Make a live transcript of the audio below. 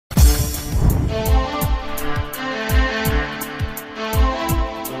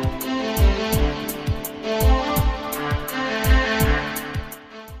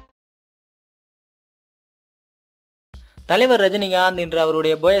தலைவர் ரஜினிகாந்த் இன்று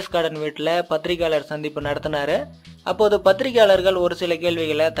அவருடைய போயஸ் கார்டன் வீட்டில் பத்திரிகையாளர் சந்திப்பு நடத்தினாரு. அப்போது பத்திரிகையாளர்கள் ஒரு சில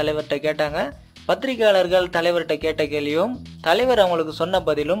கேள்விகளை தலைவர்கிட்ட கேட்டாங்க. பத்திரிகையாளர்கள் தலைவர்கிட்ட கேட்ட கேள்வியும் தலைவர் அவங்களுக்கு சொன்ன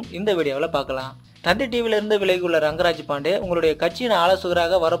பதிலும் இந்த வீடியோவில் பார்க்கலாம். தந்தி டிவியிலிருந்து விலகியுள்ள ரங்கராஜ் பாண்டே உங்களுடைய கட்சியின்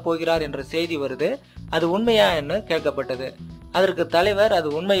ஆலோசகராக வரப்போகிறார் என்ற செய்தி வருது, அது உண்மையா என்று கேட்கப்பட்டது. அதற்கு தலைவர் அது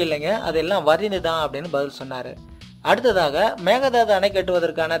உண்மை இல்லைங்க, அதெல்லாம் வதந்தி தான் அப்படின்னு பதில் சொன்னார். அடுத்ததாக மேகதாது அணை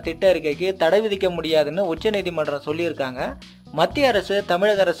கட்டுவதற்கான திட்ட அறிக்கைக்கு தடை விதிக்க முடியாதுன்னு உச்சநீதிமன்றம் சொல்லியிருக்காங்க. மத்திய அரசு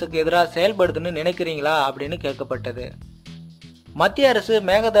தமிழக அரசுக்கு எதிராக செயல்படுதுன்னு நினைக்கிறீங்களா அப்படின்னு கேட்கப்பட்டது. மத்திய அரசு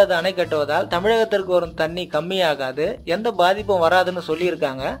மேகதாது அணை கட்டுவதால் தமிழகத்திற்கு வரும் தண்ணி கம்மியாகாது, எந்த பாதிப்பும் வராதுன்னு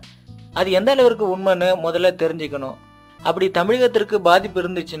சொல்லியிருக்காங்க. அது எந்த அளவிற்கு உண்மைன்னு முதல்ல தெரிஞ்சுக்கணும். அப்படி தமிழகத்திற்கு பாதிப்பு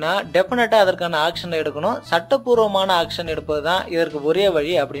இருந்துச்சுன்னா டெஃபினட்டாக அதற்கான ஆக்ஷன் எடுக்கணும். சட்டப்பூர்வமான ஆக்ஷன் எடுப்பது தான் இதற்கு ஒரே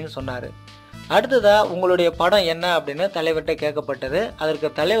வழி அப்படின்னு சொன்னார். அடுத்ததா உங்களுடைய படம் என்ன அப்படின்னு தலைவர்கிட்ட கேட்கப்பட்டது. அதற்கு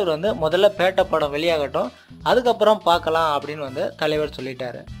தலைவர் முதல்ல பேட்ட படம் வெளியாகட்டும், அதுக்கப்புறம் பார்க்கலாம் அப்படின்னு தலைவர்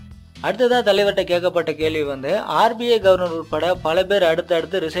சொல்லிட்டாரு. அடுத்ததா தலைவர்கிட்ட கேட்கப்பட்ட கேள்வி ஆர்பிஐ கவர்னர் உட்பட பல பேர்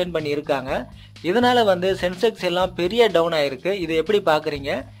அடுத்தடுத்து ரிசைன் பண்ணி இருக்காங்க. இதனால சென்செக்ஸ் எல்லாம் பெரிய டவுன் ஆயிருக்கு, இது எப்படி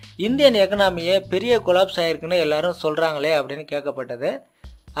பார்க்குறீங்க? இந்தியன் எக்கனாமியே பெரிய கொலாப்ஸ் ஆயிருக்குன்னு எல்லாரும் சொல்றாங்களே அப்படின்னு கேட்கப்பட்டது.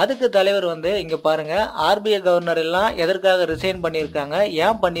 அதுக்கு தலைவர் இங்க பாருங்க, ஆர்பிஐ கவர்னர் எல்லாம் எதற்காக ரிசைன் பண்ணியிருக்காங்க,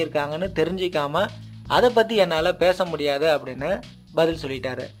 ஏன் பண்ணியிருக்காங்கன்னு தெரிஞ்சிக்காம அதை பத்தி என்னால் பேச முடியாது அப்படின்னு பதில்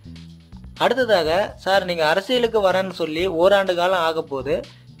சொல்லிட்டாரு. அடுத்ததாக, சார் நீங்க அரசியலுக்கு வரேன்னு சொல்லி ஓராண்டு காலம் ஆக போது,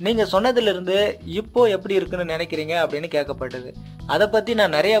 நீங்க சொன்னதிலிருந்து இப்போ எப்படி இருக்குன்னு நினைக்கிறீங்க அப்படின்னு கேட்கப்பட்டது. அதை பத்தி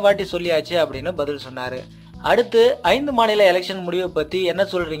நான் நிறைய வாட்டி சொல்லியாச்சு அப்படின்னு பதில் சொன்னாரு. அடுத்து 5 மாநில எலெக்ஷன் முடிவை பத்தி என்ன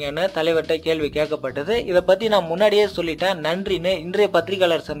சொல்றீங்கன்னு தலைவர்கிட்ட கேள்வி கேட்கப்பட்டது. இதை பத்தி நான் முன்னாடியே சொல்லிட்டேன், நன்றின்னு இன்றைய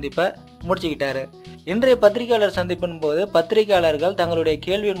பத்திரிகையாளர் சந்திப்பை முடிச்சுக்கிட்டாரு. இன்றைய பத்திரிகையாளர் சந்திப்பின் போது பத்திரிகையாளர்கள் தங்களுடைய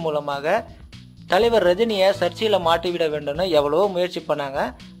கேள்வியின் மூலமாக தலைவர் ரஜினியை சர்ச்சையில மாட்டிவிட வேண்டும்னு எவ்வளவோ முயற்சி பண்ணாங்க.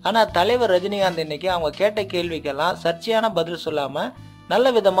 ஆனா தலைவர் ரஜினிகாந்த் இன்னைக்கு அவங்க கேட்ட கேள்விக்கெல்லாம் சர்ச்சையான பதில் சொல்லாம நல்ல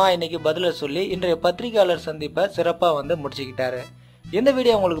விதமா இன்னைக்கு பதில சொல்லி இன்றைய பத்திரிகையாளர் சந்திப்பை சிறப்பா முடிச்சுக்கிட்டாரு. இந்த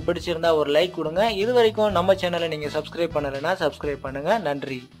வீடியோ உங்களுக்கு பிடிச்சிருந்தா ஒரு லைக் கொடுங்க. இது வரைக்கும் நம்ம சேனலை நீங்க சப்ஸ்கிரைப் பண்ணலைன்னா சப்ஸ்கிரைப் பண்ணுங்க.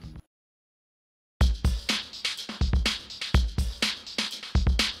 நன்றி.